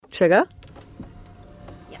Should I go?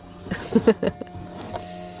 Yeah.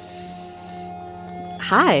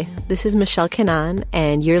 Hi, this is Michelle Kanan,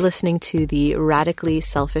 and you're listening to the Radically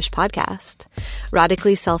Selfish podcast.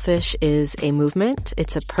 Radically Selfish is a movement.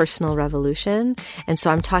 It's a personal revolution. And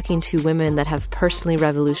so I'm talking to women that have personally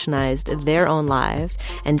revolutionized their own lives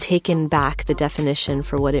and taken back the definition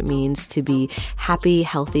for what it means to be happy,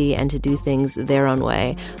 healthy, and to do things their own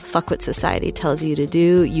way. Fuck what society tells you to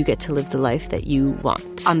do. You get to live the life that you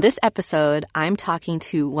want. On this episode, I'm talking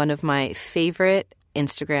to one of my favorite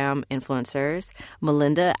Instagram influencers,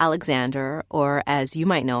 Melinda Alexander, or as you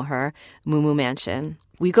might know her, Moo Mansion.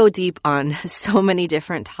 We go deep on so many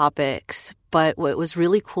different topics, but what was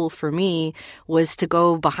really cool for me was to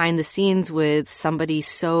go behind the scenes with somebody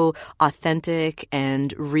so authentic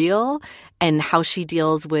and real, and how she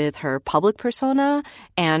deals with her public persona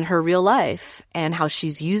and her real life, and how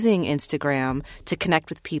she's using Instagram to connect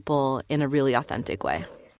with people in a really authentic way.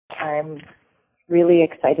 I'm really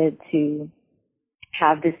excited to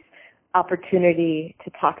have this opportunity to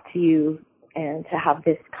talk to you and to have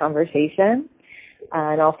this conversation,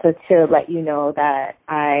 and also to let you know that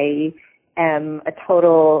I am a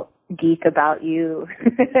total geek about you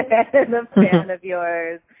and a fan of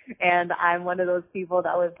yours, and I'm one of those people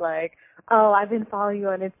that was like, oh, I've been following you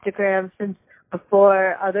on Instagram since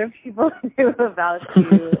before other people knew about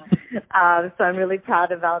you. So I'm really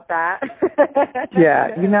proud about that. Yeah,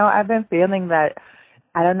 I've been feeling that.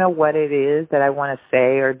 I don't know what it is that I want to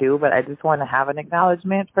say or do, but I just want to have an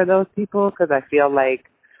acknowledgement for those people, because I feel like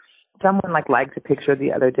someone liked a picture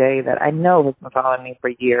the other day that I know has been following me for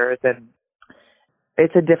years, and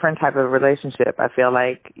it's a different type of relationship. I feel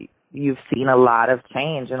like you've seen a lot of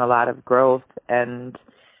change and a lot of growth, and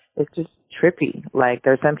it's just trippy. Like,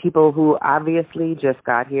 there's some people who obviously just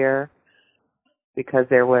got here because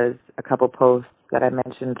there was a couple posts that I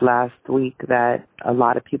mentioned last week that a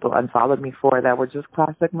lot of people unfollowed me for that were just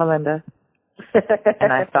classic Melinda.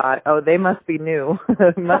 And I thought, oh, they must be new.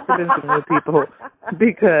 Must have been some new people,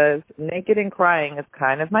 because naked and crying is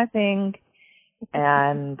kind of my thing.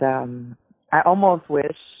 And I almost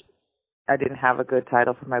wish I didn't have a good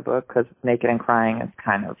title for my book, because naked and crying is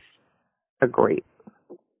kind of a great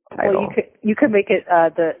title. Well, you could make it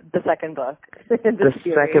the second book. The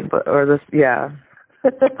second book, yeah.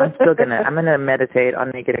 I'm gonna meditate on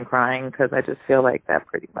naked and crying, because I just feel like that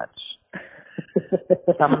pretty much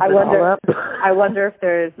sums it all up. I wonder if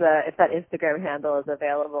there's if that Instagram handle is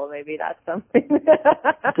available. Maybe that's something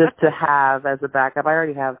just to have as a backup. I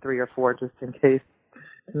already have 3 or 4 just in case,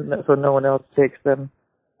 so no one else takes them.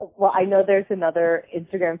 Well, I know there's another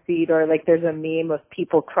Instagram feed, or there's a meme of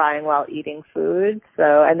people crying while eating food.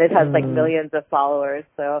 So, and it has millions of followers.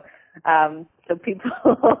 So people,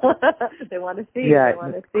 they want to see. Yeah, they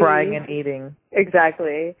want to see. Crying and eating.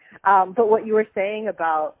 Exactly. But what you were saying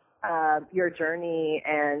about your journey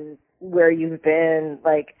and where you've been,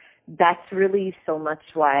 that's really so much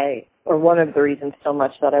why, or one of the reasons so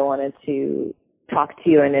much that I wanted to talk to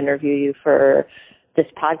you and interview you for this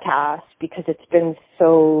podcast, because it's been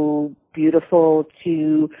so beautiful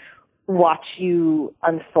to watch you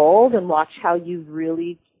unfold and watch how you've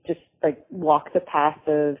really just walk the path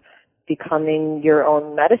of becoming your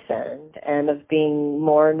own medicine, and of being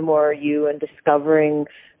more and more you, and discovering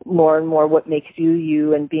more and more what makes you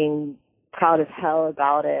you, and being proud as hell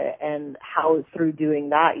about it, and how through doing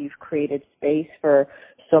that you've created space for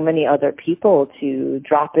so many other people to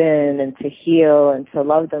drop in and to heal and to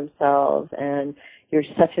love themselves. And you're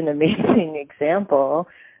such an amazing example,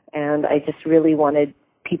 and I just really wanted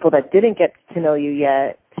people that didn't get to know you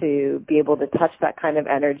yet to be able to touch that kind of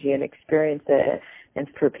energy and experience it, and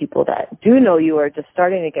for people that do know you or just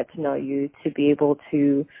starting to get to know you to be able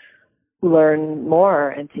to learn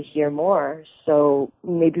more and to hear more. So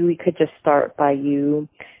maybe we could just start by you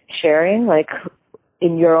sharing,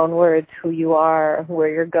 in your own words, who you are, where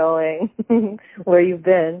you're going, where you've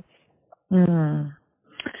been.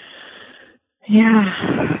 Yeah,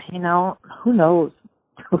 who knows?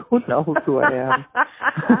 Who knows who I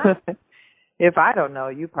am? If I don't know,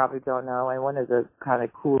 you probably don't know. And one of the kind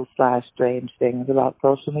of cool / strange things about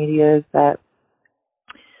social media is that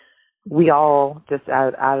we all, just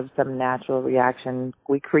out of some natural reaction,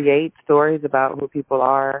 we create stories about who people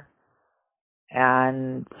are.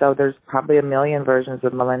 And so there's probably a million versions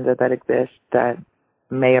of Melinda that exist that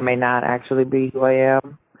may or may not actually be who I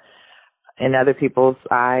am in other people's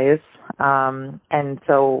eyes. And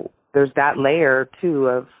so there's that layer, too,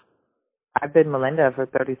 of I've been Melinda for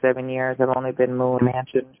 37 years. I've only been Moo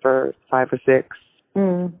Mansion for 5 or 6.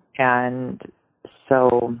 And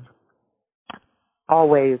so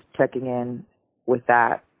always checking in with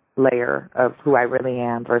that layer of who I really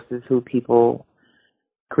am versus who people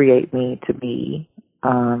create me to be.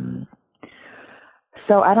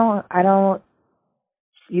 So I don't,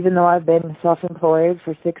 even though I've been self-employed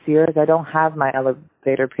for 6 years, I don't have my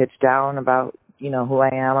elevator pitch down about, who I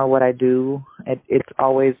am or what I do. It's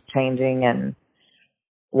always changing. And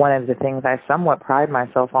one of the things I somewhat pride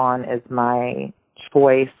myself on is my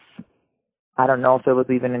choice. I don't know if it was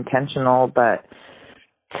even intentional, but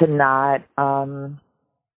to not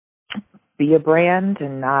be a brand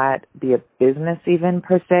and not be a business even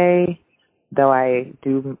per se. Though I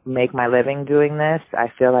do make my living doing this, I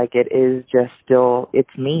feel like it is just still,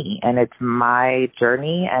 it's me and it's my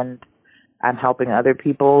journey, and I'm helping other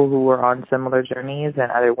people who are on similar journeys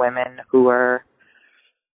and other women who are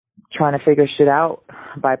trying to figure shit out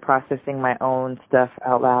by processing my own stuff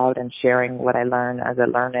out loud and sharing what I learn as I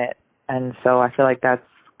learn it. And so I feel like that's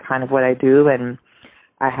kind of what I do. And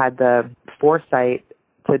I had the foresight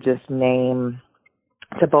to just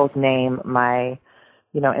both name my,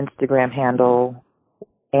 Instagram handle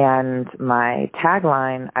and my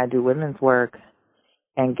tagline, I do women's work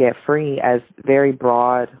and get free, as very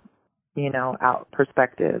broad, out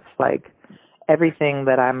perspectives. Like everything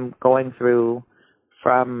that I'm going through,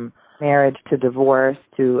 from marriage to divorce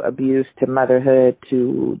to abuse to motherhood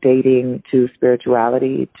to dating to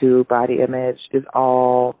spirituality to body image, is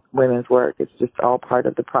all women's work. It's just all part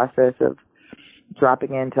of the process of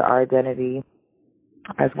dropping into our identity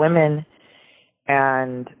as women.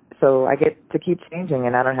 And so I get to keep changing,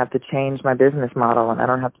 and I don't have to change my business model, and I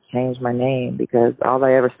don't have to change my name, because all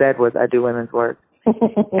I ever said was I do women's work.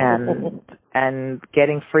 and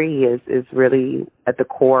getting free is really at the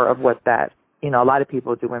core of what that, a lot of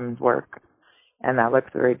people do women's work, and that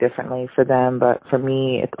looks very differently for them. But for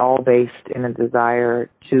me, it's all based in a desire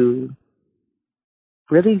to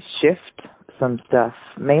really shift some stuff,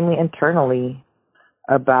 mainly internally,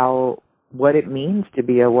 about what it means to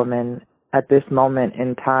be a woman at this moment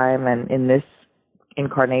in time and in this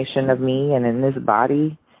incarnation of me and in this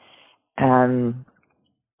body. And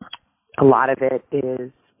a lot of it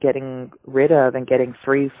is getting rid of and getting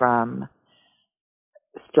free from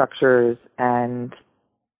structures and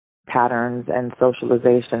patterns and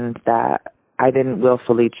socializations that I didn't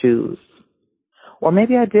willfully choose. Or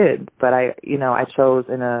maybe I did, but I chose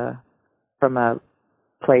from a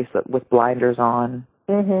place with blinders on.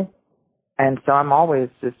 Mm-hmm. And so I'm always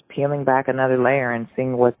just peeling back another layer and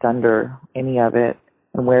seeing what's under any of it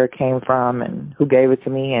and where it came from and who gave it to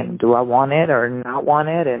me, and do I want it or not want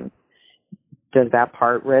it, and does that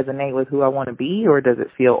part resonate with who I want to be, or does it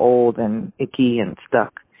feel old and icky and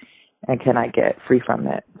stuck, and can I get free from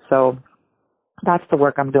it? So that's the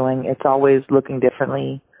work I'm doing. It's always looking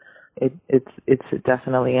differently. It's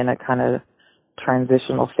definitely in a kind of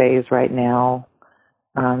transitional phase right now.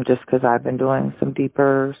 Just because I've been doing some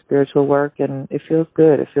deeper spiritual work, and it feels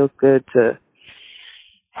good. It feels good to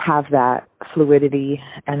have that fluidity,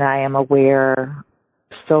 and I am aware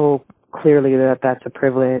so clearly that that's a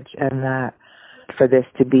privilege, and that for this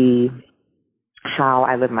to be how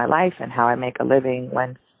I live my life and how I make a living,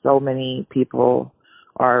 when so many people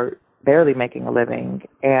are barely making a living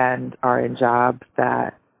and are in jobs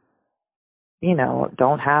that,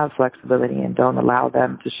 don't have flexibility and don't allow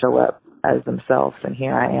them to show up as themselves. And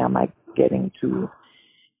here I am, like, getting to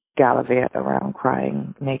gallivant around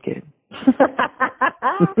crying naked.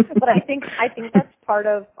 But I think that's part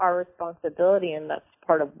of our responsibility, and that's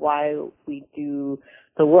part of why we do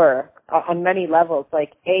the work on many levels.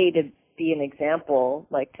 Like, to be an example,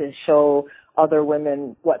 like to show other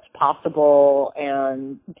women what's possible,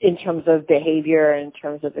 and in terms of behavior, in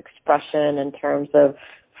terms of expression, in terms of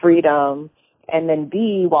freedom, and then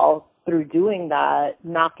B, while through doing that,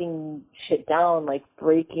 knocking shit down, like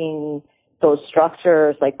breaking those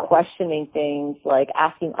structures, like questioning things, like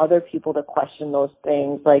asking other people to question those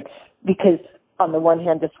things, like, because on the one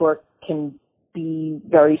hand, this work can be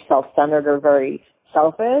very self-centered or very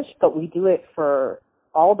selfish, but we do it for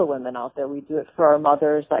all the women out there. We do it for our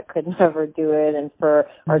mothers that could never do it, and for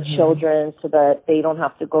our children, so that they don't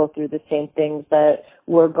have to go through the same things that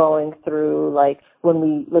we're going through. Like, when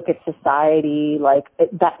we look at society, like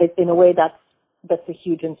in a way, that's a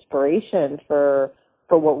huge inspiration for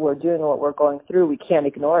what we're doing and what we're going through. We can't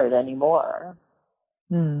ignore it anymore.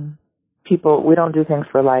 People, we don't do things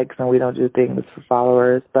for likes, and we don't do things for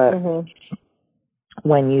followers, but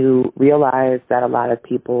when you realize that a lot of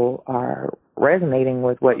people are resonating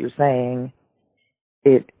with what you're saying,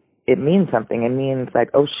 it means something. It means like,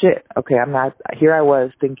 oh shit, okay, I'm not, here I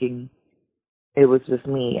was thinking it was just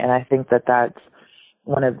me. And I think that that's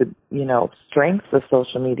one of the, strengths of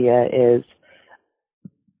social media, is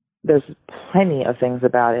there's plenty of things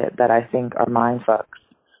about it that I think are mind fucks.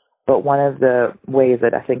 But one of the ways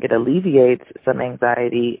that I think it alleviates some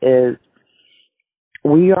anxiety is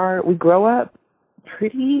we grow up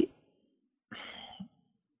pretty,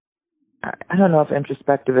 I don't know if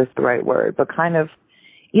introspective is the right word, but kind of,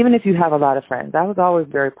 even if you have a lot of friends, I was always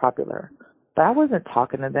very popular, but I wasn't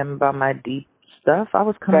talking to them about my deep stuff. I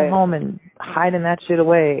was coming home and hiding that shit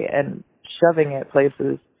away and shoving it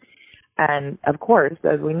places. And of course,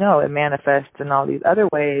 as we know, it manifests in all these other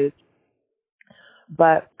ways.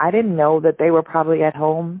 But I didn't know that they were probably at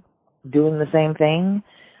home doing the same thing.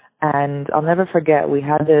 And I'll never forget, we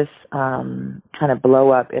had this kind of blow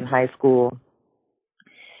up in high school,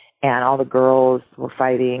 and all the girls were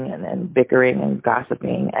fighting and bickering and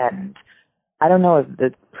gossiping. And I don't know if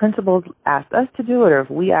the principals asked us to do it or if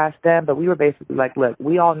we asked them, but we were basically like, look,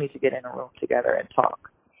 we all need to get in a room together and talk.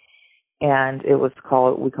 And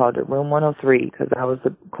we called it Room 103 because that was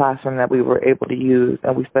the classroom that we were able to use.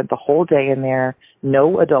 And we spent the whole day in there,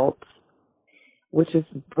 no adults, which is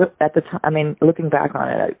at the time, I mean, looking back on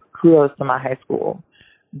it, kudos to my high school.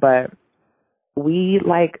 But we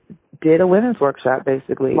did a women's workshop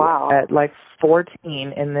basically at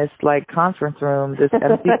 14 in this conference room, this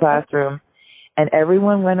empty classroom. And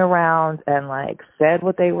everyone went around and said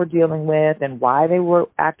what they were dealing with and why they were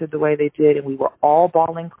acted the way they did. And we were all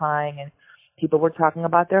bawling, crying, and people were talking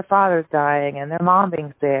about their fathers dying and their mom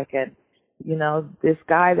being sick and, this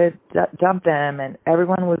guy that dumped them. And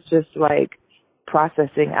everyone was just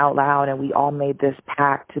processing out loud. And we all made this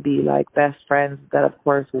pact to be best friends that of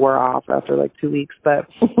course wore off after 2 weeks. But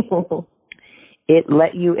it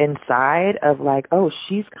let you inside of oh,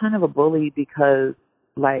 she's kind of a bully because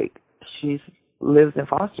she's lives in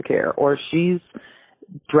foster care, or she's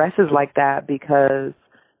dresses like that because,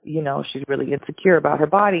 she's really insecure about her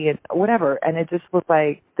body and whatever. And it just was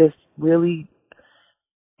this really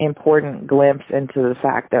important glimpse into the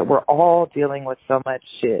fact that we're all dealing with so much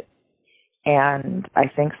shit. And I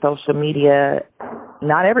think social media,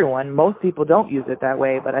 not everyone, most people don't use it that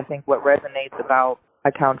way, but I think what resonates about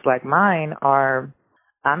accounts like mine are,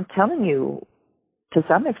 I'm telling you, to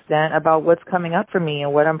some extent, about what's coming up for me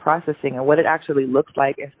and what I'm processing and what it actually looks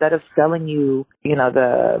like, instead of selling you,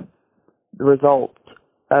 the result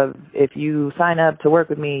of, if you sign up to work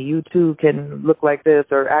with me, you too can look like this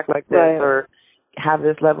or act like this or have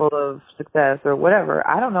this level of success or whatever.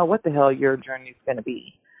 I don't know what the hell your journey is going to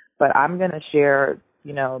be, but I'm going to share,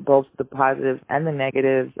 both the positives and the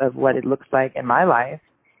negatives of what it looks like in my life.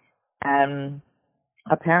 And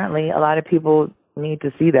apparently a lot of people need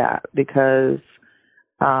to see that, because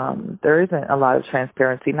there isn't a lot of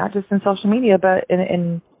transparency, not just in social media, but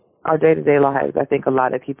in our day-to-day lives. I think a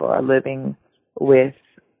lot of people are living with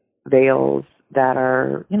veils that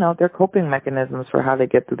are, they're coping mechanisms for how they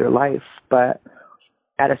get through their life. But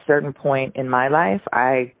at a certain point in my life,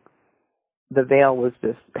 the veil was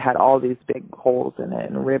had all these big holes in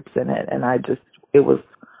it and rips in it. And it was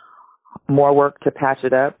more work to patch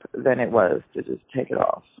it up than it was to just take it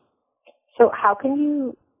off. So how can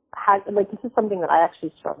you, this is something that I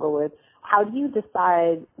actually struggle with. How do you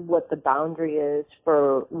decide what the boundary is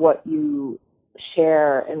for what you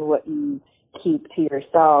share and what you keep to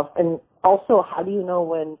yourself? And also, how do you know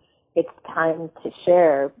when it's time to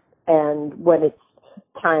share and when it's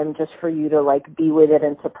time just for you to be with it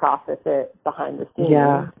and to process it behind the scenes?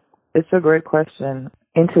 Yeah, it's a great question.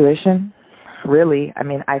 Intuition, really. I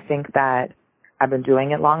mean, I think that I've been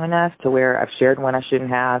doing it long enough to where I've shared when I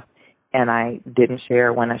shouldn't have, and I didn't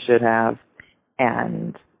share when I should have,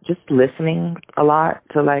 and just listening a lot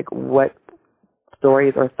to what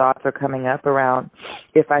stories or thoughts are coming up around.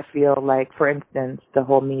 If I feel for instance, the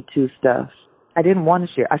whole Me Too stuff, I didn't want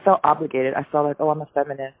to share. I felt obligated. I felt oh, I'm a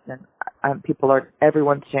feminist, and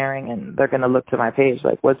everyone's sharing, and they're going to look to my page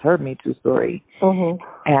what's her Me Too story? Mm-hmm.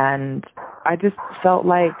 And I just felt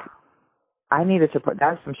I needed to put,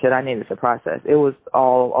 that's some shit I needed to process. It was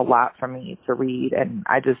all a lot for me to read, and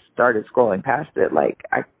I just started scrolling past it.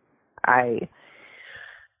 I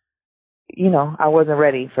wasn't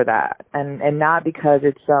ready for that. And not because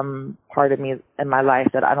it's some part of me in my life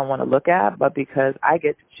that I don't want to look at, but because I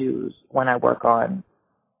get to choose when I work on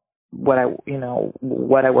what I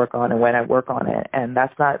work on and when I work on it. And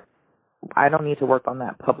I don't need to work on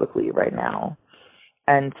that publicly right now.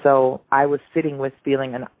 And so I was sitting with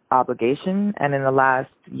feeling an obligation. And in the last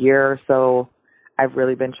year or so, I've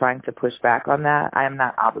really been trying to push back on that. I am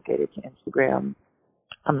not obligated to Instagram.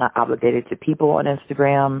 I'm not obligated to people on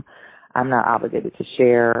Instagram. I'm not obligated to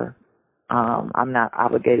share. I'm not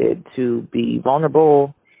obligated to be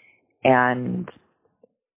vulnerable. And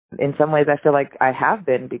in some ways, I feel like I have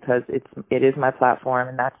been, because it is my platform,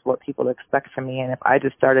 and that's what people expect from me. And if I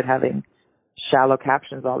just started having shallow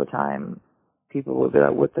captions all the time, people would be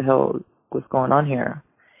like, what the hell was going on here?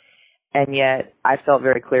 And yet I felt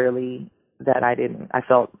very clearly that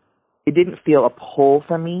it didn't feel a pull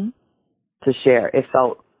from me to share. It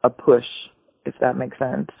felt a push, if that makes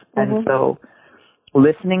sense. Mm-hmm. And so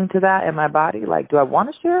listening to that in my body, like, do I want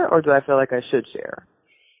to share or do I feel like I should share?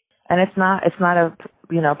 And it's not a,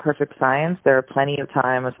 perfect science. There are plenty of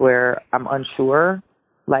times where I'm unsure.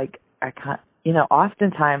 Like, I can't,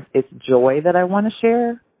 oftentimes it's joy that I want to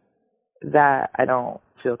share that I don't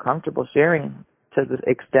feel comfortable sharing to the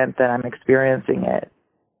extent that I'm experiencing it.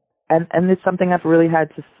 And it's something I've really had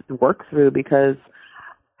to work through, because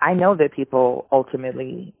I know that people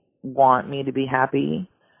ultimately want me to be happy,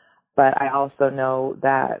 but I also know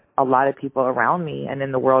that a lot of people around me and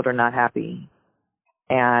in the world are not happy.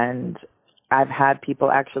 And I've had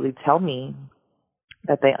people actually tell me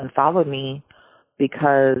that they unfollowed me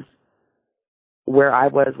because where I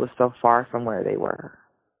was so far from where they were.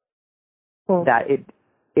 Cool. That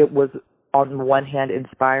it was on one hand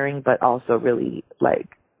inspiring, but also really like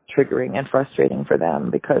triggering and frustrating for them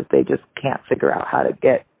because they just can't figure out how to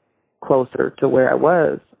get closer to where I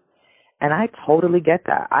was. And I totally get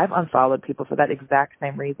that. I've unfollowed people for that exact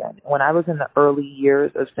same reason. When I was in the early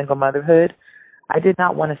years of single motherhood, I did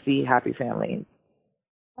not want to see happy families.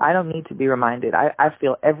 I don't need to be reminded. I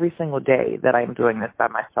feel every single day that I'm doing this by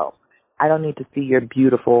myself. I don't need to see your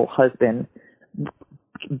beautiful husband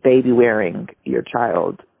baby wearing your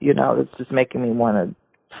child. It's just making me want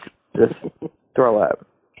to just throw up.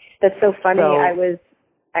 That's so funny. I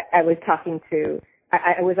was talking to,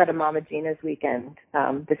 I was at a Mama Gina's weekend,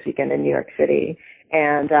 this weekend in New York City.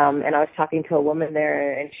 And I was talking to a woman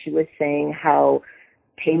there, and she was saying how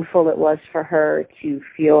painful it was for her to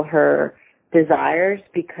feel her desires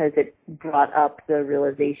because it brought up the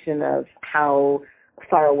realization of how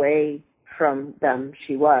far away from them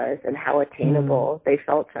she was and how attainable they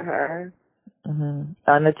felt to her. Mm-hmm.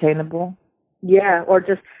 Unattainable? Yeah, or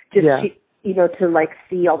just yeah. She, to like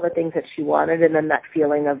see all the things that she wanted, and then that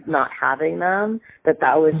feeling of not having them, that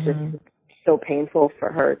was just so painful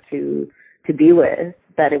for her to be with,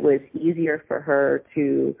 that it was easier for her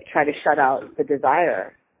to try to shut out the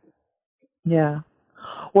desire. Yeah.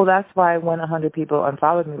 Well, that's why when 100 people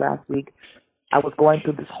unfollowed me last week, I was going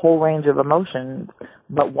through this whole range of emotions,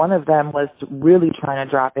 but one of them was really trying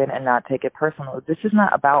to drop in and not take it personal. This is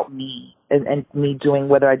not about me and me doing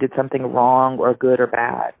whether I did something wrong or good or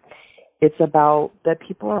bad. It's about that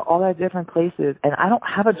people are all at different places, and I don't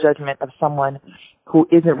have a judgment of someone who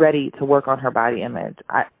isn't ready to work on her body image.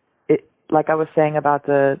 Like I was saying about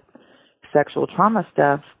the sexual trauma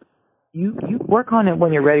stuff, you work on it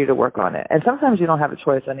when you're ready to work on it. And sometimes you don't have a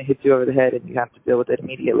choice and it hits you over the head and you have to deal with it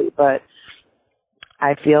immediately. But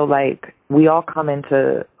I feel like we all come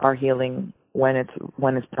into our healing when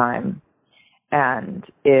it's time. And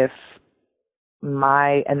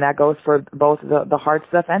and that goes for both the hard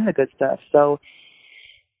stuff and the good stuff. So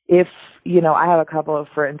if, I have a couple of,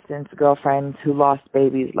 for instance, girlfriends who lost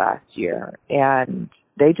babies last year, and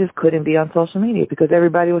they just couldn't be on social media because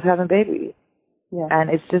everybody was having babies. Yeah. And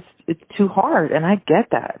it's too hard. And I get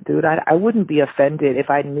that, dude. I wouldn't be offended if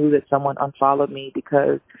I knew that someone unfollowed me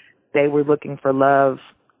because they were looking for love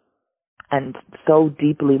and so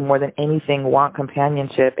deeply, more than anything, want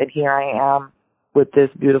companionship. And here I am with this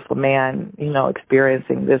beautiful man,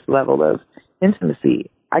 experiencing this level of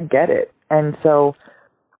intimacy. I get it. And so,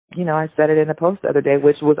 I said it in a post the other day,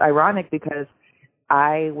 which was ironic because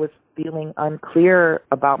I was feeling unclear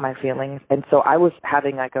about my feelings. And so I was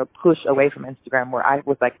having like a push away from Instagram where I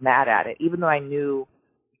was like mad at it, even though I knew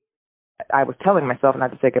I was telling myself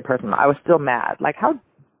not to take it personal. I was still mad. Like, how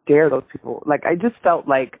dare those people? Like, I just felt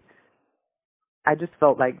like, I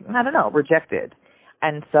don't know, rejected.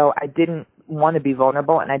 And so I didn't want to be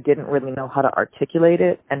vulnerable, and I didn't really know how to articulate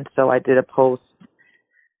it. And so I did a post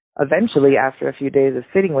eventually after a few days of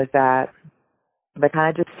sitting with that kind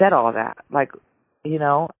of just said all that. Like,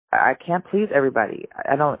 I can't please everybody.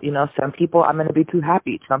 I don't, some people I'm going to be too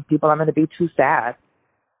happy. Some people I'm going to be too sad.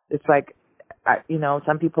 It's like,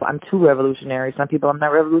 some people I'm too revolutionary. Some people I'm not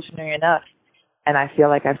revolutionary enough. And I feel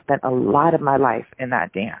like I've spent a lot of my life in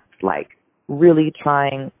that dance, like really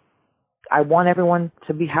trying. I want everyone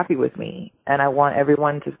to be happy with me, and I want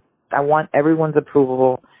everyone's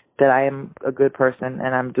approval that I am a good person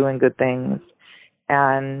and I'm doing good things,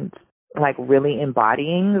 and like really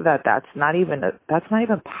embodying that's not even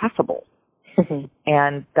possible.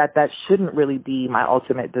 And that shouldn't really be my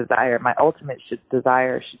ultimate desire. My ultimate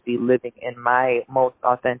desire should be living in my most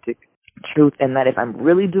authentic truth, and that if I'm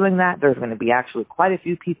really doing that, there's going to be actually quite a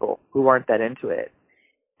few people who aren't that into it.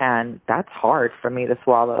 And that's hard for me to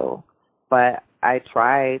swallow, but I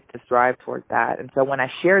try to strive towards that. And so when I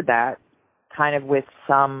shared that, kind of with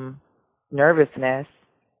some nervousness,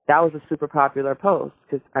 that was a super popular post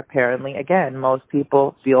because apparently, again, most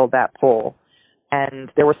people feel that pull.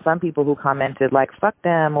 And there were some people who commented like, fuck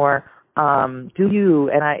them or do you?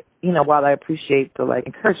 And I, while I appreciate the like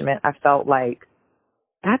encouragement, I felt like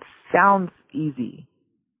that sounds easy.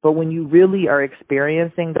 But when you really are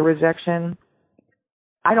experiencing the rejection,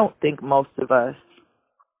 I don't think most of us,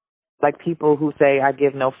 like people who say I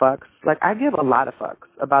give no fucks, like I give a lot of fucks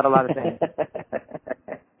about a lot of things.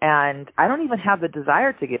 And I don't even have the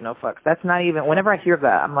desire to give no fucks. That's not even, whenever I hear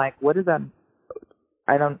that, I'm like, what is that?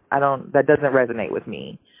 That doesn't resonate with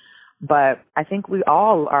me. But I think we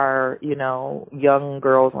all are, young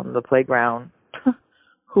girls on the playground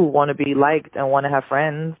who want to be liked and want to have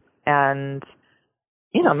friends. And,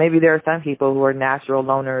 maybe there are some people who are natural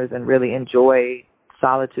loners and really enjoy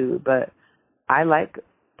solitude, but I like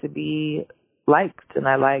to be liked and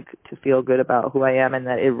I like to feel good about who I am and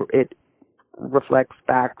that it reflects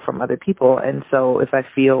back from other people. And so if I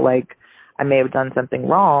feel like I may have done something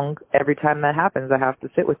wrong, every time that happens, I have to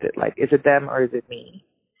sit with it. Like, is it them or is it me?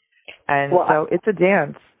 And so it's a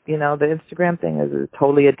dance. The Instagram thing is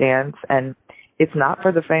totally a dance, and it's not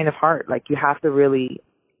for the faint of heart. Like, you have to really,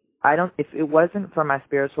 if it wasn't for my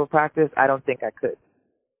spiritual practice, I don't think I could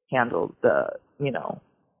handle the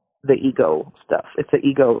ego stuff. It's an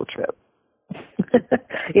ego trip.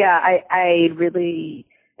 Yeah, I really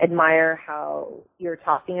admire how you're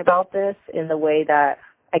talking about this in the way that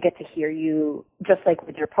I get to hear you, just like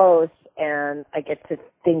with your posts, and I get to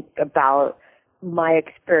think about my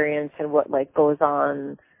experience and what like goes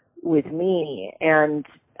on with me. And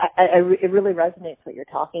it really resonates what you're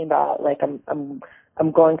talking about. Like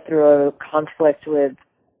I'm going through a conflict with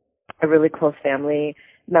a really close family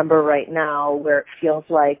member right now where it feels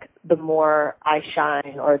like the more I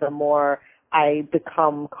shine or the more I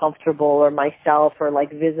become comfortable or myself or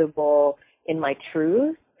like visible in my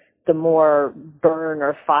truth, the more burn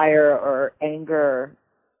or fire or anger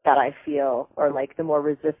that I feel, or like the more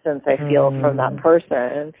resistance I feel from that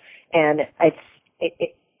person. And I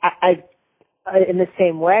in the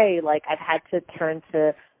same way, like I've had to turn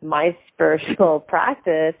to my spiritual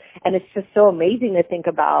practice, and it's just so amazing to think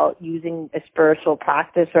about using a spiritual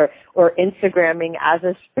practice or Instagramming as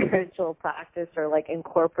a spiritual practice, or like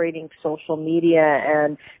incorporating social media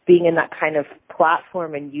and being in that kind of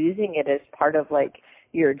platform and using it as part of like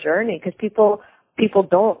your journey. Because people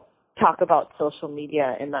don't talk about social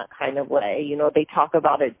media in that kind of way. They talk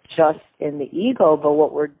about it just in the ego, but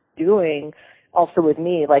what we're doing also with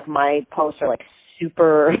me, like my posts are like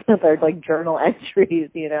super, they're like journal entries,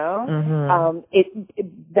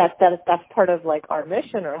 that's part of like our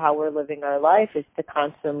mission or how we're living our life, is to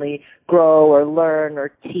constantly grow or learn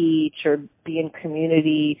or teach or be in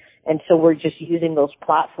community. And so we're just using those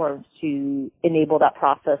platforms to enable that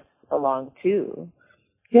process along too.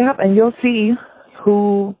 Yeah, and you'll see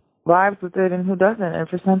who vibes with it and who doesn't. And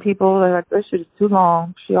for some people, they're like, this shit is too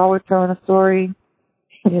long. She always telling a story,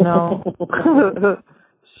 I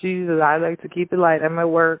like to keep it light at my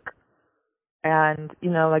work. And,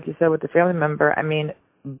 like you said with the family member, I mean,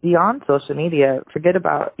 beyond social media, forget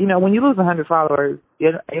about, when you lose 100 followers,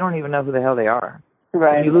 you don't even know who the hell they are.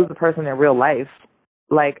 Right. When you lose a person in real life,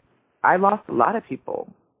 like, I lost a lot of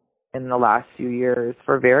people in the last few years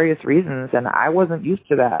for various reasons, and I wasn't used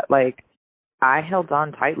to that. Like, I held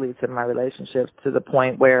on tightly to my relationships to the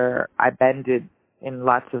point where I bended in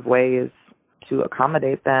lots of ways to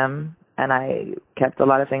accommodate them, and I kept a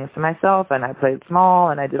lot of things to myself, and I played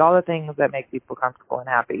small, and I did all the things that make people comfortable and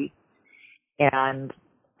happy. And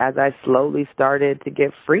as I slowly started to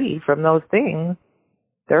get free from those things,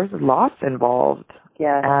 there's loss involved.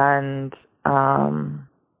 Yeah. And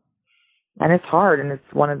it's hard, and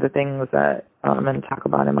it's one of the things that I'm going to talk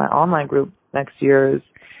about in my online group next year is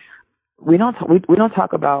we don't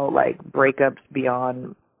talk about like breakups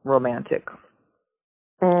beyond romantic.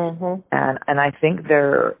 Mm-hmm. And I think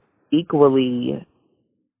they're equally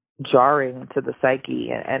jarring to the psyche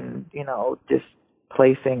and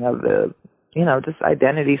displacing of the, just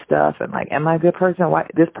identity stuff and like, am I a good person? Why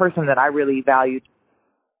this person that I really valued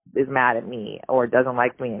is mad at me or doesn't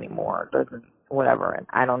like me anymore, doesn't whatever, and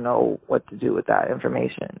I don't know what to do with that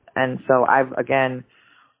information. And so I've, again,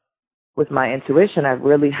 with my intuition, I've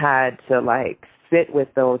really had to like sit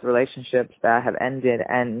with those relationships that have ended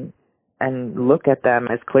and look at them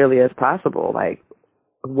as clearly as possible. Like,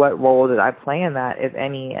 what role did I play in that, if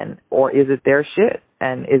any, or is it their shit?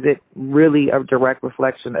 And is it really a direct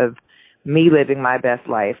reflection of me living my best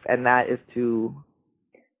life, and that is too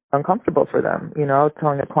uncomfortable for them? I was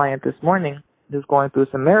telling a client this morning who's going through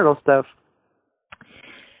some marital stuff,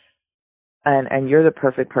 And you're the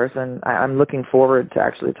perfect person. I'm looking forward to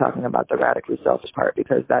actually talking about the radically selfish part,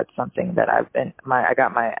 because that's something that I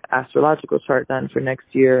got my astrological chart done for next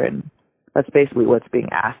year, and that's basically what's being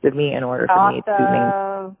asked of me in order for me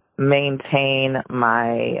to maintain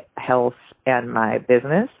my health and my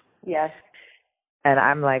business. Yes. And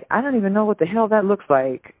I'm like, I don't even know what the hell that looks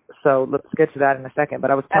like. So let's get to that in a second.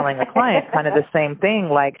 But I was telling a client kind of the same thing.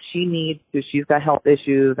 Like, she's got health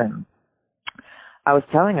issues, and I was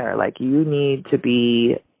telling her, like, you need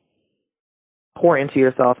to pour into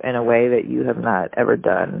yourself in a way that you have not ever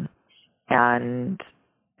done. And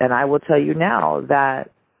I will tell you now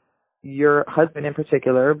that your husband in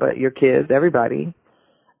particular, but your kids, everybody,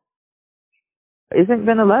 isn't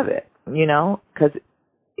going to love it, because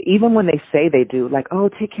even when they say they do, like, oh,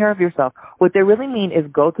 take care of yourself, what they really mean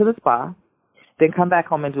is go to the spa, then come back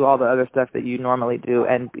home and do all the other stuff that you normally do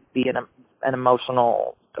and be an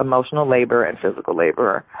emotional labor and physical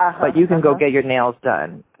labor. But you can go get your nails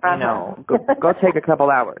done, go take a couple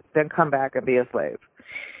hours, then come back and be a slave.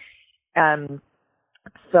 And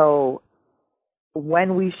so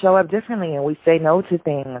when we show up differently and we say no to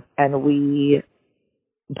things, and we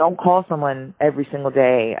don't call someone every single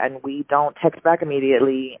day, and we don't text back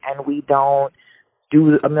immediately, and we don't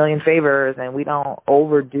do a million favors, and we don't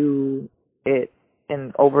overdo it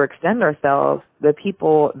and overextend ourselves, the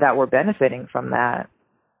people that were benefiting from that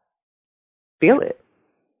feel it.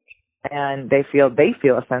 And they feel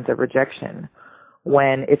a sense of rejection,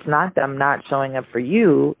 when it's not that I'm not showing up for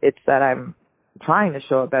you, it's that I'm trying to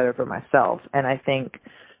show up better for myself. And I think,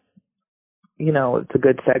 it's a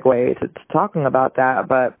good segue to talking about that.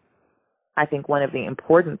 But I think one of the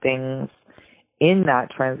important things in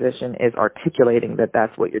that transition is articulating that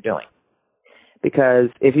that's what you're doing. Because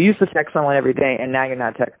if you used to text someone every day and now you're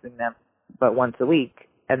not texting them but once a week,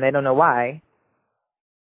 and they don't know why,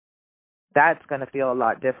 that's going to feel a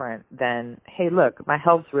lot different than, hey, look, my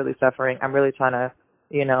health's really suffering. I'm really trying to,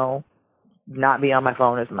 not be on my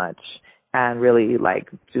phone as much, and really, like,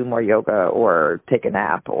 do more yoga or take a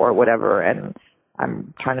nap or whatever, and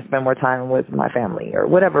I'm trying to spend more time with my family or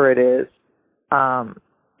whatever it is.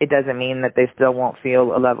 It doesn't mean that they still won't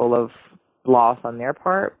feel a level of loss on their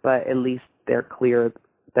part, but at least they're clear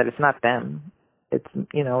that it's not them. It's,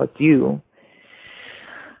 it's you.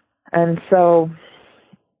 And so,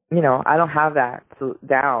 I don't have that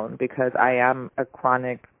down, because I am a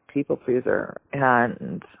chronic people pleaser,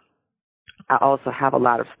 and I also have a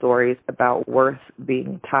lot of stories about worth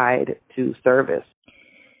being tied to service.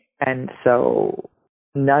 And so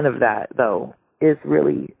none of that, though, is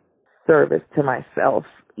really service to myself,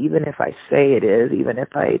 even if I say it is, even if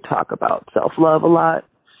I talk about self-love a lot.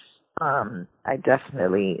 I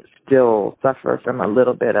definitely still suffer from a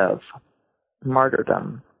little bit of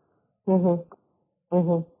martyrdom. Mm-hmm.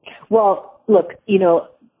 Mm-hmm. Well, look,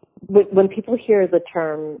 when people hear the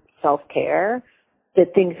term self-care, the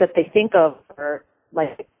things that they think of are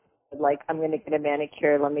like I'm going to get a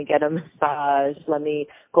manicure, let me get a massage, let me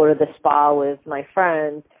go to the spa with my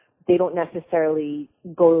friends. They don't necessarily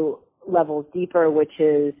go levels deeper, which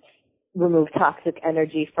is remove toxic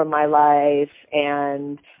energy from my life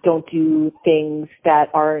and don't do things that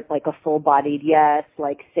aren't like a full-bodied yes,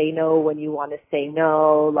 like say no when you want to say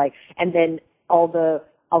no, and then all the,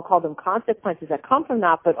 I'll call them consequences that come from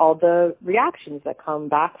that, but all the reactions that come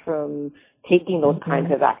back from taking those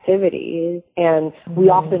kinds of activities. And we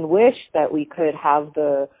often wish that we could have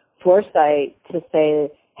the foresight to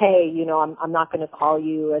say, hey, I'm not going to call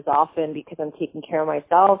you as often because I'm taking care of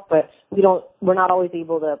myself, but we're not always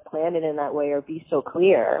able to plan it in that way or be so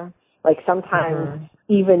clear. Like sometimes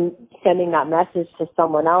even sending that message to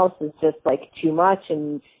someone else is just like too much,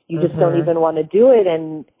 and you just don't even want to do it.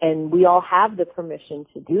 And we all have the permission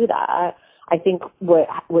to do that. I think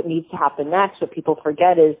what needs to happen next, what people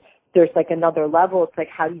forget, is there's like another level. It's like,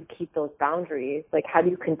 how do you keep those boundaries? Like, how do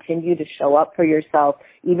you continue to show up for yourself,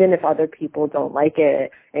 even if other people don't like it?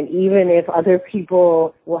 And even if other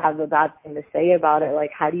people will have a bad thing to say about it,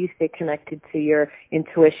 like, how do you stay connected to your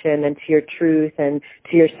intuition and to your truth and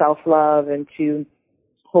to your self-love and to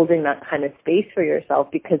holding that kind of space for yourself?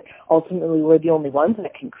 Because ultimately we're the only ones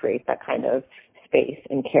that can create that kind of space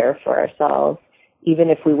and care for ourselves, even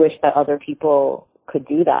if we wish that other people could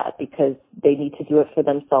do that, because they need to do it for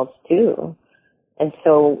themselves too. And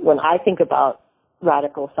so when I think about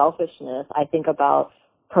radical selfishness, I think about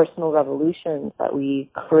personal revolutions that we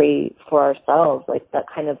create for ourselves, like that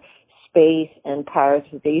kind of space and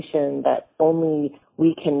prioritization that only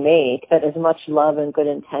we can make, that as much love and good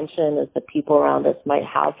intention as the people around us might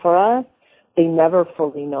have for us, they never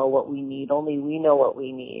fully know what we need. Only we know what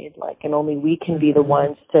we need, and only we can be the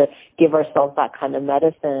ones to give ourselves that kind of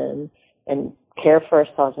medicine and care for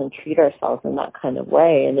ourselves and treat ourselves in that kind of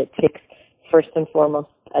way. And it takes, first and foremost,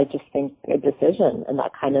 I just think, a decision and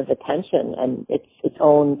that kind of attention and its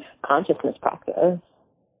own consciousness practice.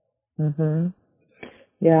 Mhm.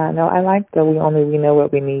 Yeah, no, I like that we know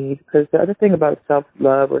what we need, because the other thing about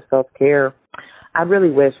self-love or self-care, I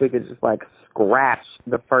really wish we could just, like, scratch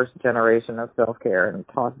the first generation of self-care and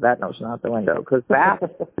toss that notion out the window, because baths,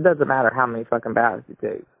 it doesn't matter how many fucking baths you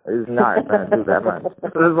take. It's not going to do that much.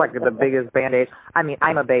 This is, like, the biggest Band-Aid. I mean,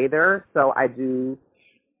 I'm a bather, so I do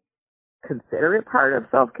consider it part of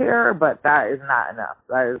self-care, but that is not enough.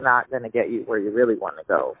 That is not going to get you where you really want to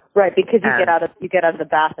go. Right, because you get out of the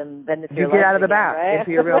bath and then it's your life. You get out of the again, bath right?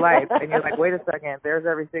 into your real life, and you're like, wait a second, there's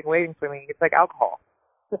everything waiting for me. It's like alcohol.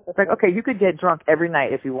 It's like, okay, you could get drunk every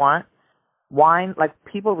night if you want. Wine, like,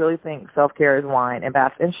 people really think self-care is wine and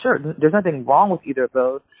baths, and sure, there's nothing wrong with either of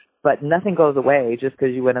those, but nothing goes away just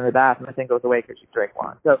because you went in the bath. Nothing goes away because you drank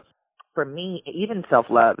wine. So for me, even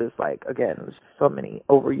self-love is like, again, there's so many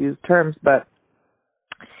overused terms, but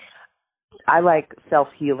I like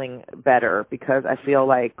self-healing better because I feel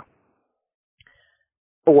like,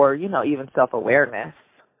 or, you know, even self-awareness.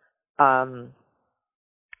 To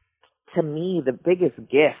me, the biggest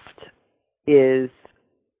gift is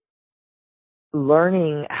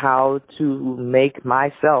learning how to make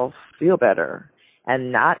myself feel better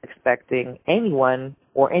and not expecting anyone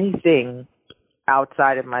or anything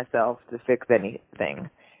outside of myself to fix anything.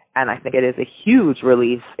 And I think it is a huge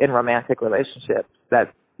relief in romantic relationships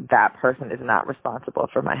that that person is not responsible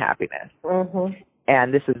for my happiness. Mm-hmm.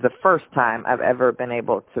 And this is the first time I've ever been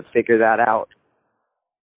able to figure that out.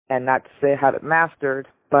 And not to say I have it mastered,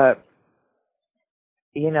 but,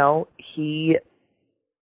 you know,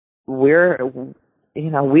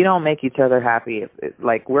 we don't make each other happy.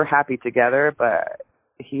 Like, we're happy together, but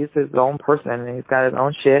he's his own person and he's got his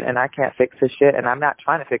own shit, and I can't fix his shit, and I'm not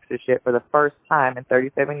trying to fix his shit. For the first time in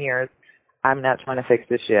 37 years, I'm not trying to fix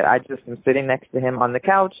his shit. I just am sitting next to him on the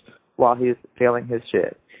couch while he's feeling his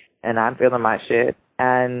shit, and I'm feeling my shit.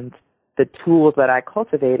 And the tools that I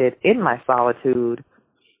cultivated in my solitude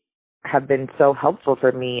have been so helpful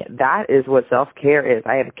for me. That is what self-care is.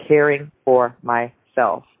 I am caring for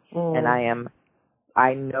myself, and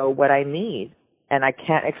I know what I need. And I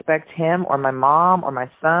can't expect him or my mom or my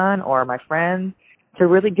son or my friends to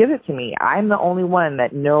really give it to me. I'm the only one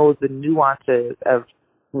that knows the nuances of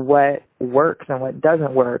what works and what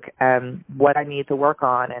doesn't work, and what I need to work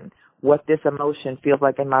on, and what this emotion feels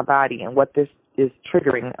like in my body, and what this is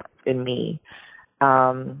triggering in me.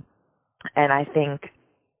 And I think,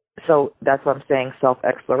 so that's what I'm saying,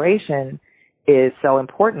 self-exploration is so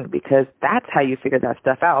important, because that's how you figure that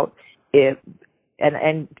stuff out.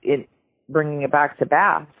 Bringing it back to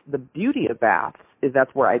baths, the beauty of baths is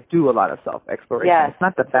that's where I do a lot of self-exploration. Yes, it's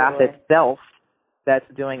not the bath itself that's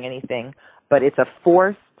doing anything, but it's a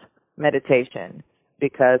forced meditation,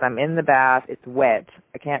 because I'm in the bath, it's wet,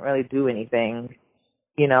 I can't really do anything.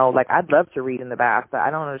 You know, like, I'd love to read in the bath, but I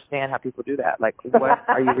don't understand how people do that. Like, what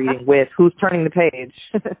are you reading with? Who's turning the page?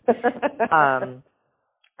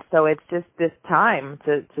 So it's just this time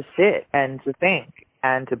to sit and to think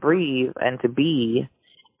and to breathe and to be.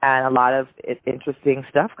 And a lot of interesting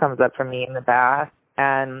stuff comes up for me in the bath.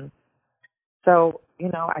 And so, you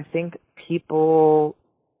know, I think people,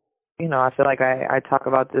 you know, I feel like I talk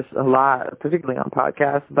about this a lot, particularly on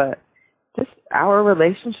podcasts, but just our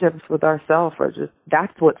relationships with ourselves are just,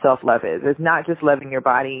 that's what self-love is. It's not just loving your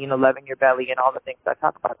body, you know, loving your belly and all the things I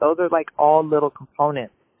talk about. Those are like all little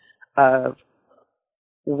components of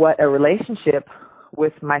what a relationship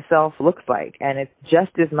with myself looks like. And it's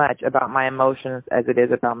just as much about my emotions as it is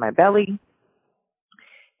about my belly.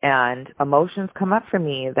 And emotions come up for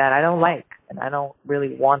me that I don't like, and I don't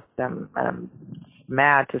really want them, and I'm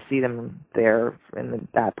mad to see them there in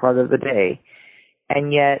that part of the day.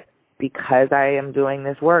 And yet, because I am doing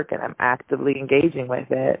this work and I'm actively engaging with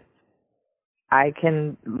it, I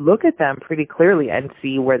can look at them pretty clearly and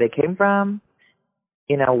see where they came from,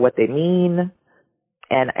 you know, what they mean.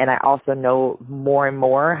 And I also know more and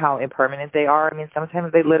more how impermanent they are. I mean,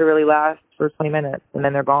 sometimes they literally last for 20 minutes and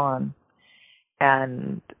then they're gone.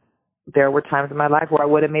 And there were times in my life where I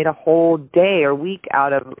would have made a whole day or week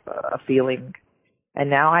out of a feeling. And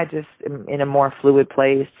now I just am in a more fluid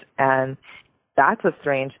place. And that's a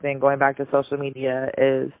strange thing, going back to social media,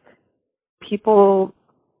 is people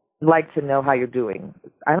like to know how you're doing.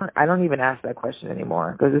 I don't even ask that question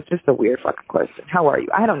anymore, because it's just a weird fucking question. How are you?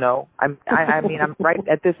 I don't know. I mean, I'm right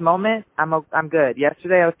at this moment. I'm good.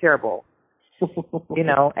 Yesterday I was terrible. You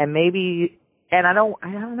know, and maybe And I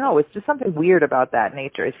don't know. It's just something weird about that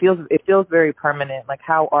nature. It feels very permanent. Like,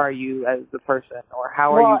 how are you as a person, or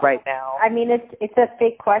how are you right now? I mean, it's a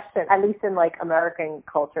fake question. At least in like American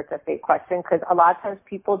culture, it's a fake question, because a lot of times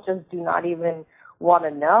people just do not even want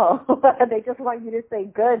to know. They just want you to say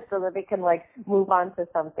good so that they can like move on to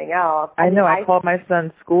something else. I know. I called my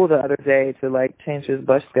son's school the other day to like change his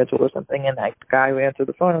bus schedule or something, and like the guy who answered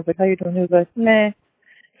the phone, I was like, "How you doing?" He was like, "Meh,"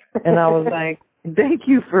 and I was like, thank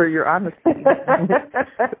you for your honesty.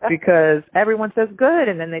 Because everyone says good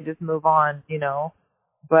and then they just move on, you know.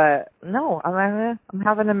 But no, I'm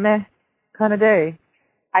having a meh kind of day.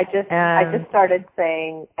 I just started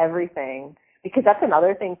saying everything, because that's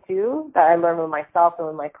another thing too that I learned with myself and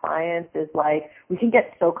with my clients is like we can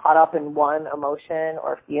get so caught up in one emotion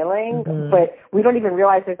or feeling, but we don't even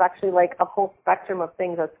realize there's actually like a whole spectrum of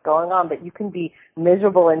things that's going on. But you can be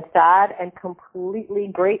miserable and sad and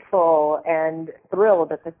completely grateful and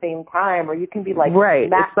thrilled at the same time, or you can be like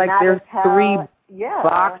it's like there's three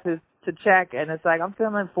boxes to check, and it's like I'm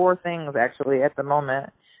feeling 4 things actually at the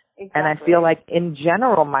moment. Exactly. And I feel like in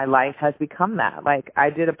general my life has become that. Like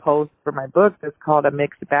I did a post for my book that's called A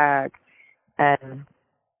Mixed Bag, and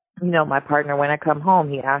you know, my partner, when I come home,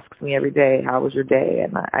 he asks me every day, how was your day?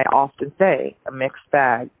 And I often say a mixed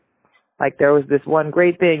bag. Like there was this one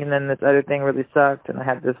great thing and then this other thing really sucked, and I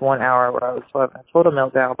had this 1 hour where I was having a total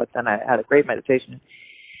meltdown, but then I had a great meditation.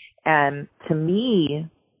 And to me,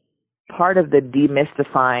 part of the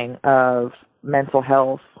demystifying of mental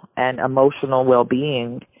health and emotional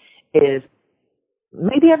well-being is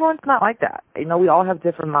maybe everyone's not like that. You know, we all have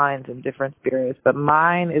different minds and different spirits, but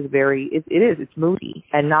mine is it's moody,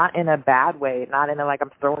 and not in a bad way, not in a like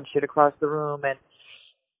I'm throwing shit across the room and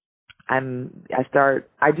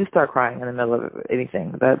I do start crying in the middle of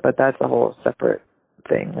anything, but that's a whole separate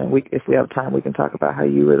thing. And if we have time, we can talk about how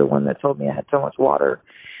you were the one that told me I had so much water.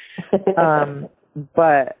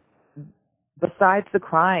 But besides the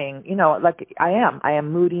crying, you know, like I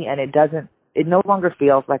am moody, and it no longer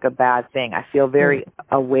feels like a bad thing. I feel very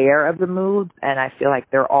aware of the moods, and I feel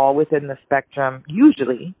like they're all within the spectrum.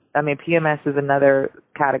 Usually, I mean, PMS is another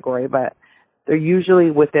category, but they're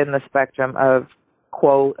usually within the spectrum of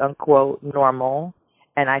quote unquote normal.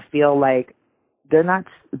 And I feel like they're not,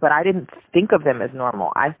 but I didn't think of them as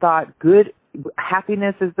normal. I thought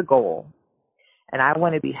happiness is the goal. And I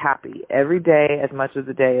want to be happy every day, as much of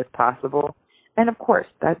the day as possible. And of course,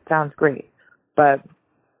 that sounds great. But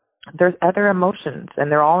there's other emotions,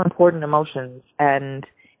 and they're all important emotions. And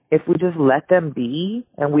if we just let them be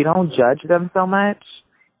and we don't judge them so much,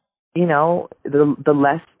 you know, the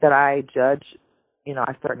less that I judge, you know,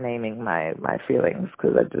 I start naming my feelings,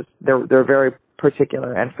 because they're very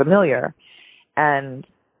particular and familiar. And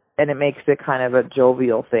it makes it kind of a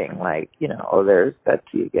jovial thing, like, you know, oh, there's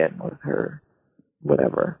Betsy again with her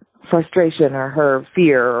whatever frustration or her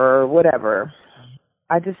fear or whatever.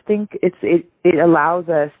 I just think it allows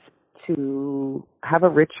us to have a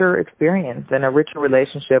richer experience and a richer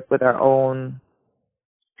relationship with our own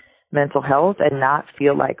mental health, and not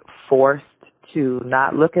feel like forced to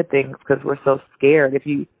not look at things because we're so scared.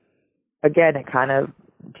 Again, it kind of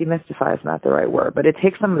demystifies, is not the right word, but it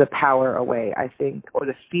takes some of the power away, I think, or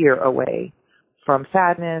the fear away from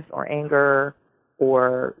sadness or anger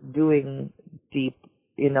or doing deep,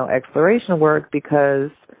 you know, exploration work,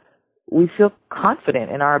 because we feel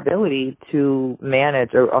confident in our ability to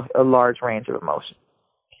manage a large range of emotions.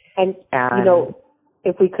 And you know,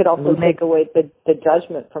 if we could also take away the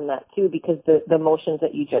judgment from that too, because the emotions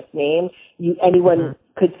that you just named, anyone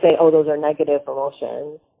could say, oh, those are negative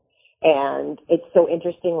emotions. And it's so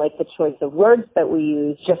interesting, like the choice of words that we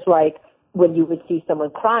use, just like when you would see someone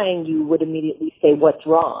crying, you would immediately say, what's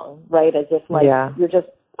wrong, right? As if like you're just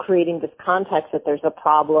creating this context that there's a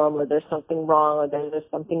problem, or there's something wrong, or there's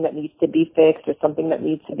something that needs to be fixed, or something that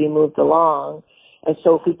needs to be moved along. And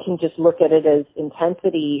so if we can just look at it as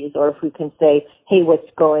intensities, or if we can say, hey, what's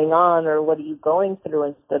going on, or what are you going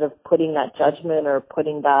through, instead of putting that judgment or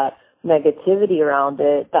putting that negativity around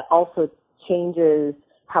it, that also changes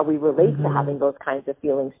how we relate to having those kinds of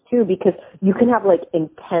feelings too, because you can have like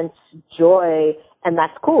intense joy, and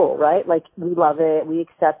that's cool, right? Like we love it, we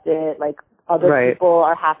accept it, like other people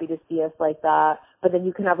are happy to see us like that. But then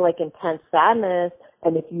you can have like intense sadness,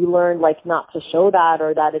 and if you learn like not to show that,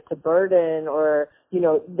 or that it's a burden, or, you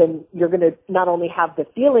know, then you're going to not only have the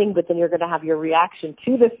feeling, but then you're going to have your reaction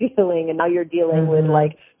to the feeling, and now you're dealing with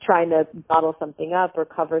like trying to bottle something up or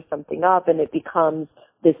cover something up, and it becomes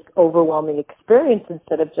this overwhelming experience,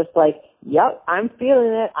 instead of just like, yep, I'm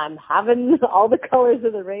feeling it, I'm having all the colors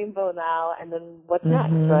of the rainbow now, and then what's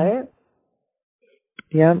next, right?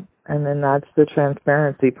 Yep. And then that's the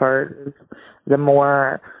transparency part. The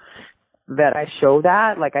more that I show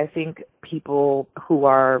that. Like, I think people who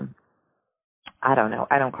are, I don't know,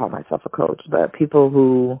 I don't call myself a coach, but people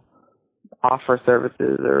who offer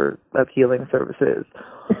services or of healing services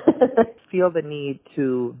feel the need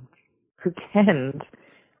to pretend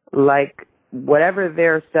like whatever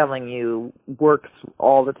they're selling you works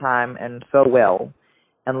all the time and so well,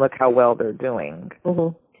 and look how well they're doing.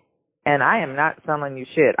 Mm-hmm. And I am not selling you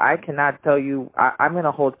shit. I cannot tell you, I'm going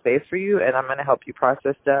to hold space for you, and I'm going to help you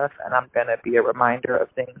process stuff, and I'm going to be a reminder of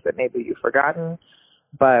things that maybe you've forgotten.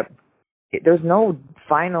 But there's no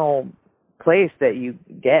final place that you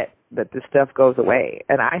get that this stuff goes away.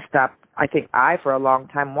 And I think I, for a long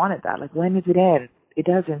time, wanted that. Like, when does it end? It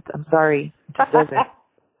doesn't. I'm sorry. It just doesn't.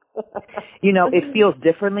 You know, it feels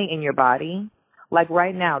differently in your body. Like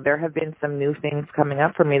right now, there have been some new things coming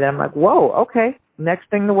up for me that I'm like, whoa, okay, next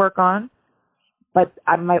thing to work on. But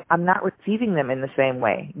I'm not receiving them in the same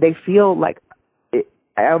way. They feel like,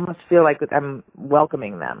 I almost feel like I'm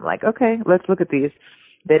welcoming them. Like, okay, let's look at these.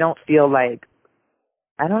 They don't feel like,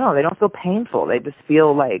 I don't know, they don't feel painful. They just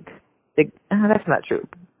feel like, that's not true,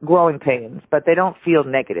 growing pains, but they don't feel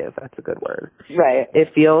negative. That's a good word. Right. It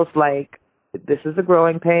feels like this is a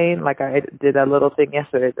growing pain. Like I did a little thing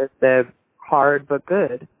yesterday that said hard but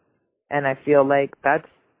good. And I feel like that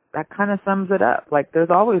kind of sums it up. Like, there's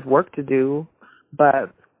always work to do,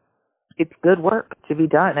 but it's good work to be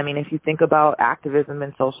done. I mean, if you think about activism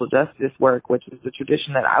and social justice work, which is the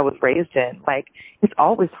tradition that I was raised in, like, it's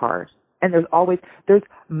always hard. And there's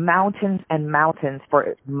mountains and mountains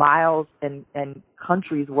for miles and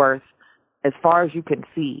countries worth, as far as you can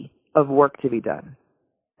see, of work to be done.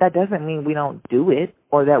 That doesn't mean we don't do it,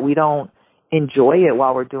 or that we don't enjoy it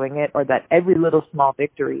while we're doing it, or that every little small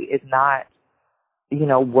victory is not, you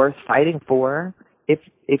know, worth fighting for.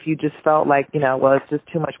 If you just felt like, you know, well, it's just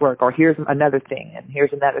too much work, or here's another thing, and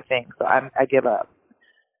here's another thing, so I give up.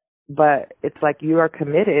 But it's like you are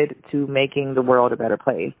committed to making the world a better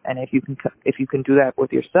place, and if you can do that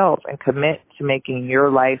with yourself and commit to making your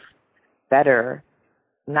life better,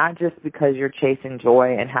 not just because you're chasing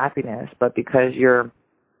joy and happiness, but because you're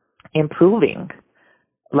improving.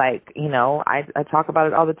 Like, you know, I talk about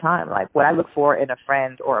it all the time. Like, what I look for in a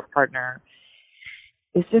friend or a partner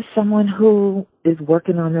is just someone who is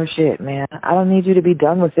working on their shit, man. I don't need you to be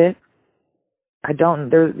done with it. I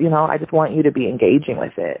just want you to be engaging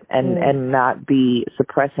with it and not be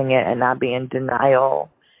suppressing it and not be in denial.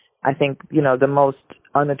 I think, you know, the most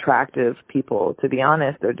unattractive people, to be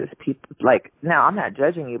honest, they're just people like, now I'm not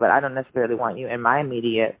judging you, but I don't necessarily want you in my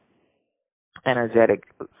immediate energetic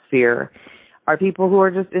sphere, are people who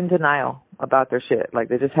are just in denial about their shit. Like,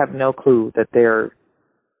 they just have no clue that they're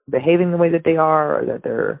behaving the way that they are, or that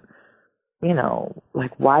they're, you know,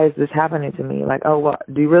 like, why is this happening to me? Like, oh, well,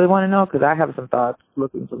 do you really want to know? Because I have some thoughts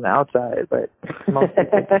looking from the outside, but most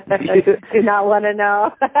people do not want to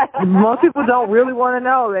know. Most people don't really want to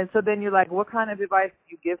know. And so then you're like, what kind of advice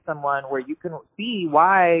do you give someone where you can see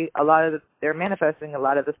why they're manifesting a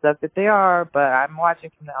lot of the stuff that they are, but I'm watching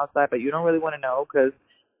from the outside, but you don't really want to know because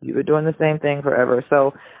you were doing the same thing forever.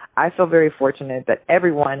 So I feel very fortunate that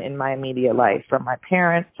everyone in my immediate life, from my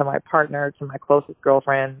parents to my partner to my closest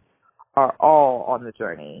girlfriends, are all on the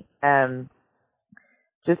journey. And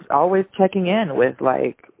just always checking in with,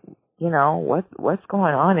 like, you know, what's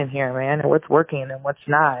going on in here, man, and what's working and what's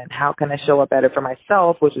not, and how can I show up better for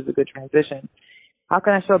myself, which is a good transition. How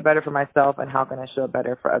can I show up better for myself, and how can I show up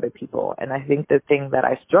better for other people? And I think the thing that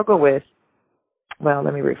I struggle with, well,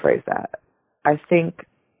 let me rephrase that. I think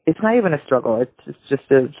it's not even a struggle. It's just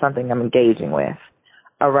something I'm engaging with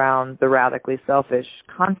around the radically selfish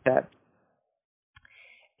concept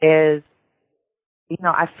is, you know,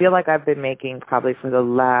 I feel like I've been making probably since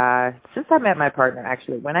I met my partner,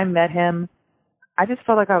 actually. When I met him, I just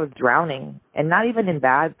felt like I was drowning, and not even in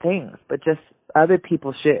bad things, but just other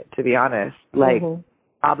people's shit, to be honest, like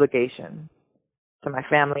obligation to my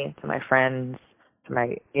family, to my friends, to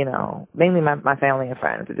my, you know, mainly my family and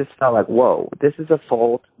friends. It just felt like, whoa, this is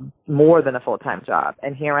more than a full-time job.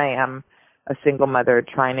 And here I am, a single mother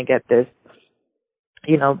trying to get this,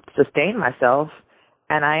 you know, sustain myself.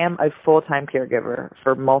 And I am a full-time caregiver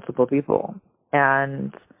for multiple people.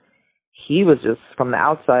 And he was just from the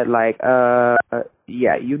outside like,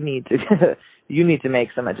 yeah, you need to make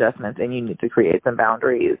some adjustments, and you need to create some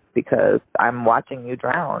boundaries, because I'm watching you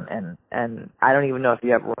drown, and I don't even know if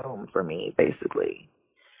you have room for me, basically.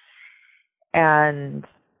 And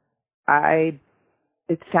I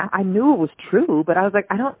knew it was true, but I was like,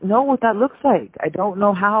 I don't know what that looks like. I don't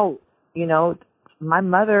know how, you know, my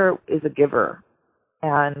mother is a giver.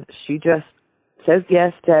 And she just says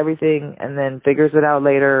yes to everything and then figures it out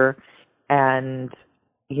later. And,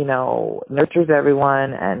 nurtures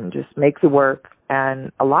everyone and just makes it work.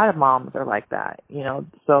 And a lot of moms are like that,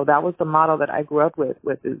 So that was the model that I grew up with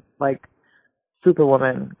is like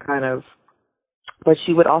superwoman kind of. But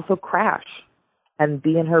she would also crash and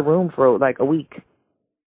be in her room for like a week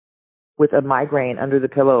with a migraine under the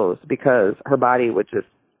pillows because her body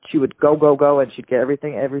she would go, and she'd get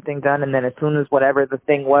everything done. And then as soon as whatever the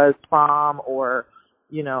thing was, prom or,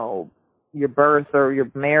 your birth or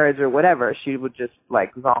your marriage or whatever, she would just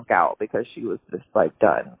like zonk out because she was just like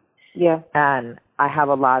done. Yeah. And I have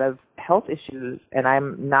a lot of health issues, and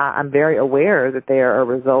I'm very aware that they are a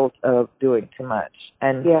result of doing too much.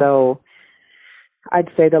 And so I'd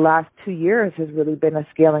say the last 2 years has really been a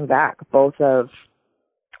scaling back, both of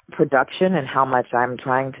production and how much I'm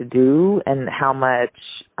trying to do and how much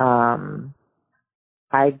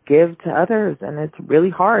I give to others. And it's really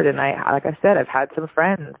hard. And like I said, I've had some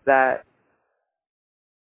friends that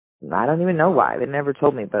I don't even know why. They never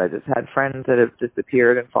told me, but I just had friends that have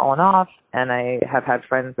disappeared and fallen off. And I have had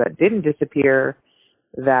friends that didn't disappear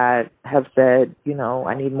that have said,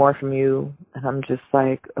 I need more from you. And I'm just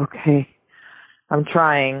like, okay, I'm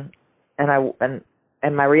trying.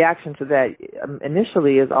 And my reaction to that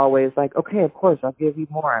initially is always like, okay, of course, I'll give you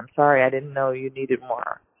more. I'm sorry, I didn't know you needed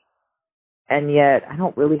more. And yet I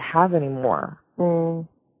don't really have any more. Mm.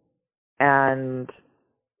 And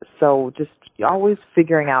so just always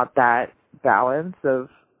figuring out that balance of,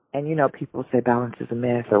 and people say balance is a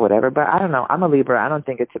myth or whatever, but I don't know. I'm a Libra. I don't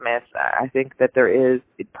think it's a myth. I think that there is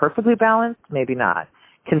perfectly balanced, maybe not.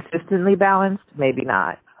 Consistently balanced, maybe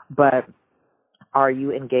not. But are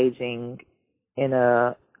you engaging in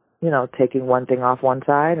taking one thing off one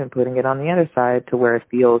side and putting it on the other side to where it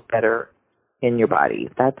feels better in your body?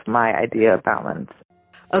 That's my idea of balance.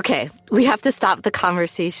 Okay, we have to stop the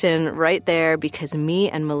conversation right there because me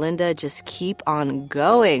and Melinda just keep on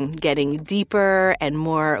going, getting deeper and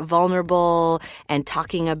more vulnerable and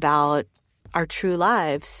talking about our true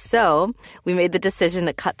lives. So we made the decision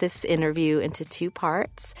to cut this interview into 2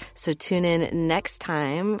 parts. So tune in next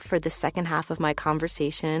time for the second half of my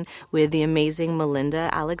conversation with the amazing Melinda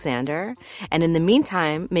Alexander. And in the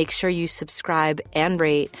meantime, make sure you subscribe and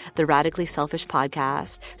rate the Radically Selfish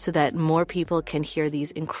podcast so that more people can hear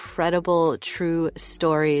these incredible true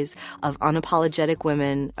stories of unapologetic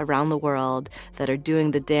women around the world that are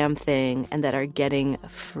doing the damn thing and that are getting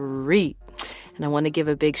free. And I want to give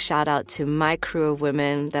a big shout out to my crew of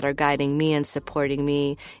women that are guiding me and supporting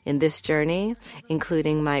me in this journey,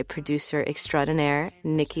 including my producer extraordinaire,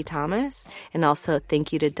 Nikki Thomas. And also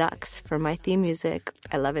thank you to Dux for my theme music.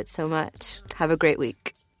 I love it so much. Have a great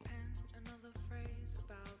week.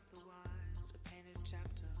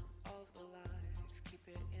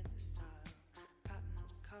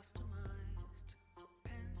 Custom